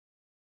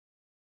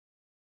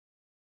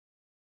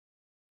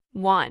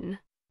1.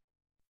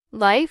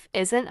 Life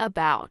isn't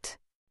about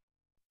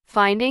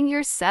finding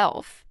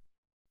yourself.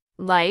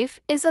 Life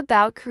is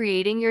about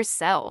creating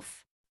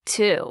yourself.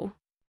 2.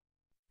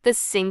 The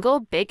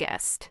single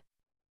biggest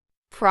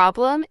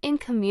problem in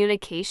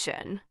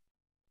communication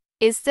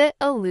is the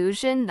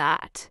illusion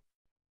that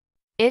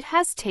it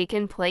has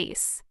taken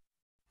place.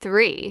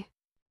 3.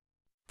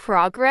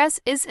 Progress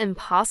is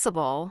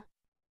impossible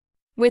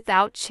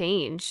without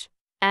change,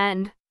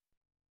 and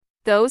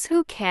those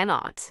who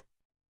cannot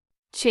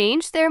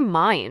change their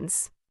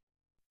minds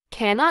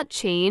cannot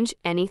change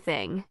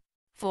anything.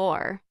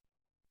 4.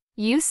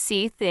 You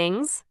see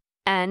things,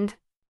 and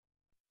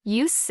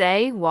you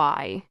say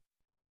why.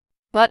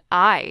 But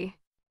I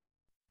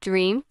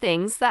dream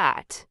things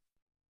that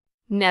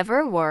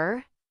never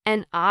were,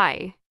 and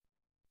I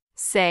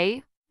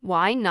say,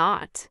 why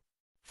not?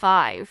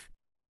 5.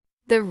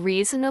 The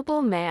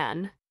reasonable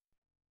man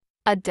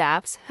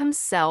adapts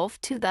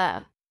himself to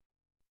the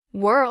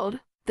world.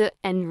 The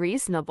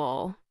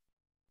unreasonable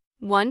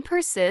one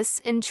persists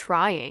in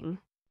trying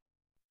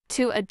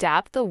to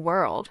adapt the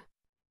world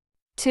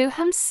to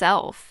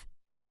himself.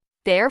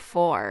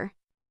 Therefore,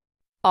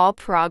 all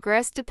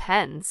progress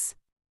depends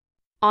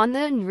on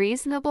the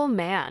unreasonable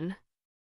man.